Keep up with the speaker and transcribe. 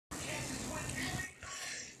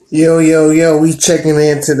Yo, yo, yo, we checking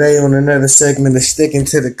in today on another segment of Sticking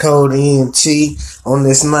to the Code ENT on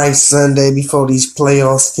this nice Sunday before these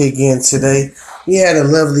playoffs kick in today. We had a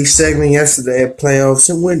lovely segment yesterday at playoffs.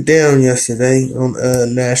 It went down yesterday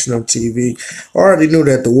on national TV. I already knew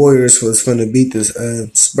that the Warriors was going to beat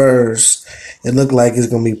the Spurs. It looked like it's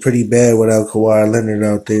going to be pretty bad without Kawhi Leonard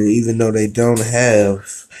out there, even though they don't have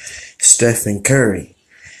Stephen Curry.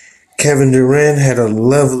 Kevin Durant had a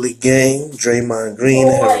lovely game. Draymond Green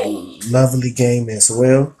had a lovely game as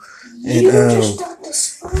well.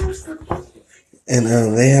 And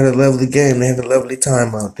they had a lovely game. They had a lovely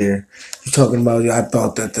time out there. You talking about? I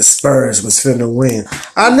thought that the Spurs was finna win.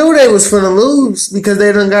 I knew they was finna lose because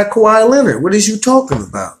they done got Kawhi Leonard. What is you talking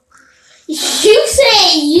about? You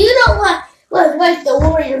say you don't like the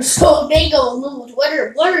Warriors, so they gonna lose.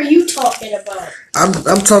 What are you talking about?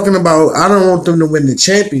 I'm talking about. I don't want them to win the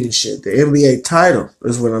championship, the NBA title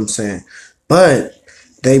is what I'm saying. But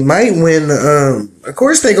they might win. Of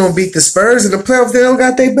course, they gonna beat the Spurs in the playoffs. They don't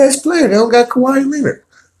got their best player. They don't got Kawhi Leonard.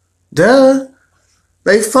 Duh.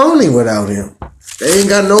 They phony without him. They ain't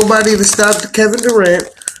got nobody to stop the Kevin Durant.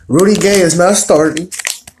 Rudy Gay is not starting.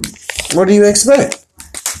 What do you expect?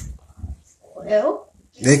 Well,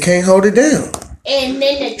 they can't hold it down. And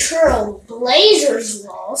then the Trailblazers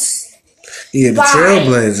lost. Yeah, the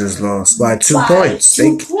Trailblazers lost by 2 points.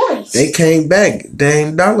 They came back.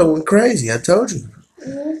 Dame Dollar went crazy. I told you.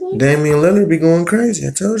 Mm-hmm. Damian Lillard be going crazy.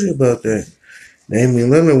 I told you about that. Damian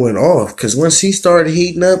Lillard went off because once he started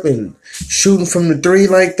heating up and shooting from the three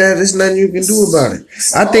like that, there's nothing you can do about it.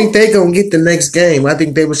 I think they gonna get the next game. I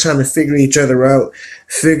think they was trying to figure each other out,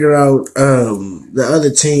 figure out the other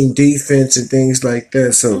team defense and things like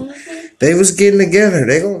that. So they was getting together.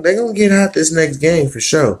 They gonna get hot this next game for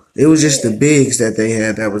sure. It was just the bigs that they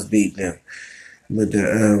had that was beating them. But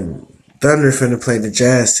the Thunder finna play the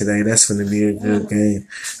Jazz today. That's finna be a good game.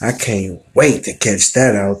 I can't wait to catch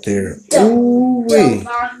that out there. Ooh wee.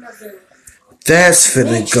 That's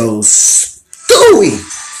finna go stewy.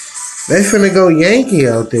 They finna go Yankee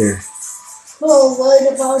out there. Well, what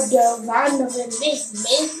about Donovan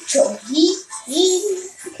Mitchell? He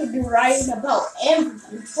could be writing about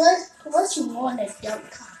everything. Plus, you won a dunk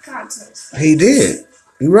contest. He did.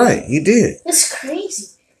 You're right. He did. It's crazy.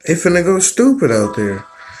 They finna go stupid out there.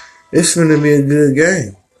 It's finna be a good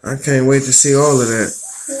game. I can't wait to see all of that.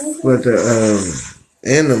 But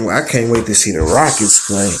I can't wait to see the Rockets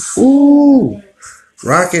play. Ooh,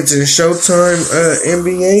 Rockets and Showtime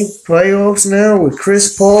NBA playoffs now with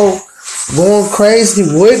Chris Paul going crazy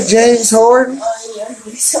with James Harden. Oh yeah, I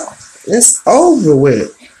think so. It's over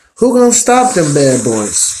with. Who gonna stop them bad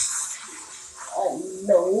boys?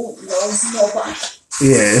 No, nobody.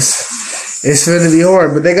 Yes. It's going to be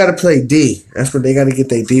hard, but they got to play D. That's what they got to get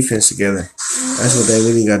their defense together. That's what they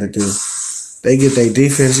really got to do. They get their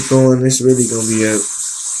defense going, it's really going to be up.